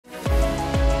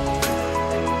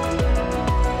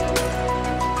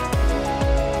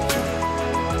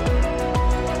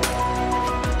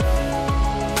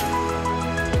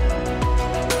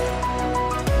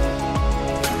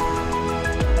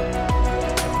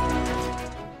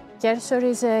Cursor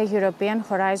is a European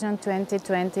Horizon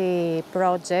 2020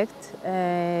 project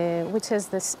which has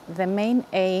the main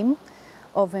aim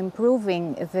of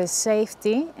improving the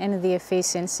safety and the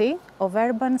efficiency of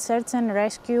urban search and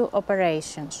rescue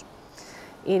operations.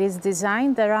 It is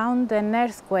designed around an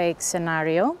earthquake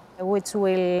scenario, which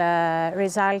will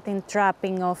result in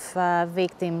trapping of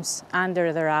victims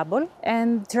under the rubble,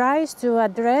 and tries to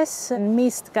address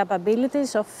missed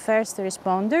capabilities of first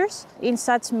responders in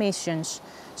such missions.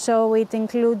 So it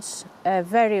includes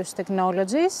various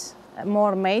technologies,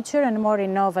 more mature and more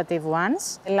innovative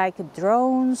ones, like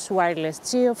drones, wireless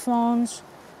geophones,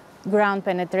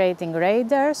 ground-penetrating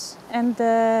radars, and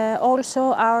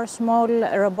also our small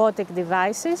robotic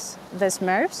devices, the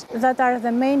SMURFs, that are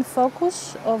the main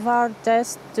focus of our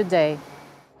test today.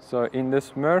 So in the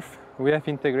SMURF, we have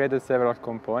integrated several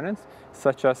components,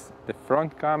 such as the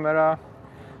front camera,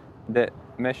 the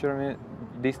measurement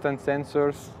distance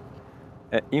sensors,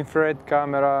 infrared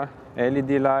camera,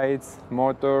 LED lights,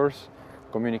 motors,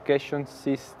 communication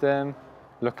system,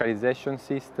 localization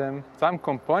system. Some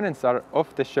components are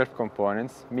off-the-shelf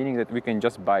components, meaning that we can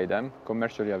just buy them,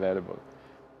 commercially available.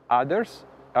 Others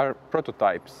are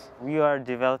prototypes. We are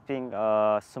developing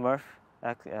SMURF.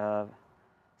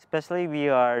 Especially we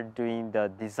are doing the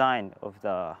design of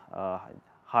the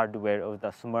hardware of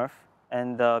the SMURF.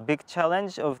 And the big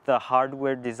challenge of the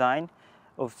hardware design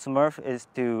of SMURF is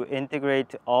to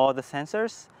integrate all the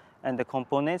sensors and the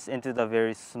components into the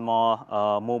very small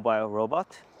mobile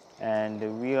robot.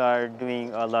 And we are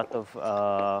doing a lot of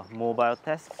mobile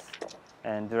tests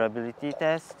and durability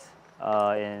tests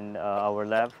in our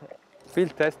lab.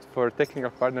 Field tests for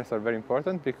technical partners are very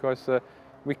important because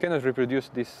we cannot reproduce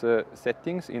these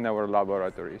settings in our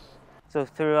laboratories. So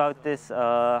throughout this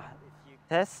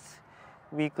test,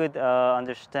 we could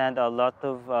understand a lot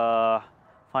of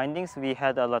findings. We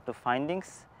had a lot of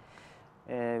findings.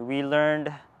 We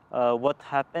learned what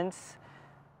happens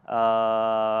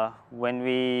when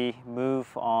we move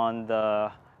on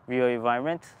the real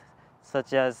environment,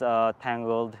 such as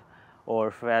tangled or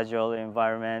fragile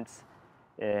environments,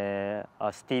 a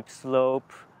steep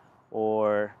slope,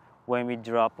 or when we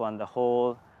drop on the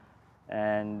hole.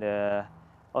 And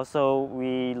also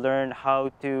we learn how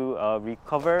to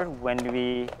recover when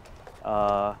we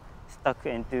stuck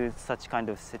into such kind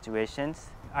of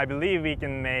situations. I believe we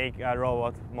can make a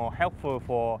robot more helpful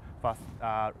for fast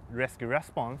rescue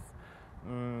response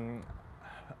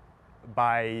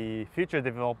by future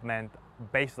development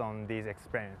based on these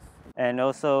experience. And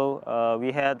also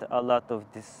we had a lot of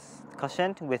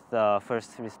discussion with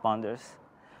first responders.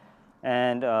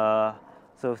 And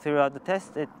so throughout the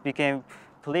test, it became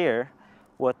clear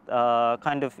what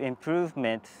kind of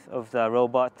improvement of the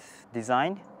robot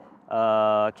design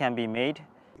can be made.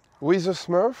 With the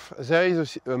SMURF, there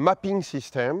is a mapping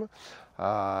system,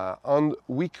 and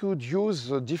we could use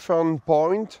the different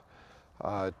points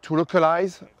to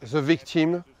localize the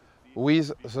victim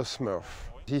with the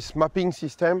SMURF. This mapping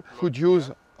system could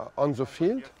use on the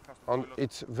field, and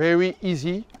it's very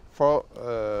easy for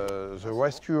the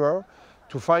rescuer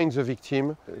to find the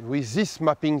victim with this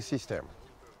mapping system.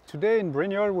 Today in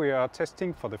Brignoles we are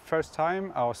testing for the first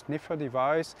time our Sniffer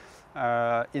device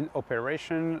in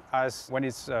operation as when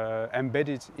it's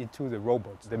embedded into the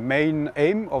robot. The main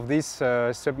aim of this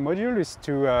submodule is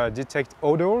to detect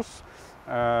odors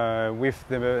with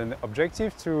the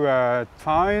objective to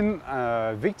find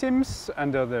victims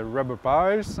under the rubber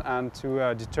piles and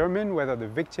to determine whether the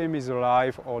victim is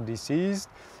alive or deceased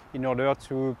in order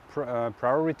to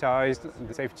prioritize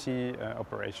the safety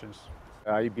operations.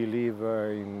 I believe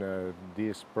in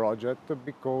this project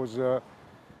because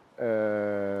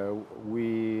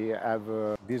we have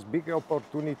this big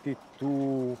opportunity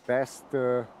to test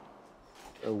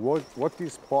what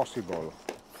is possible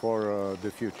for the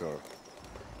future.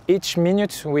 Each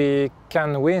minute we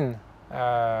can win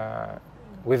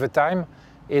with the time,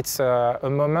 it's a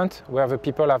moment where the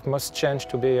people have most chance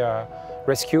to be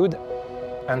rescued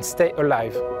and stay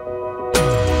alive.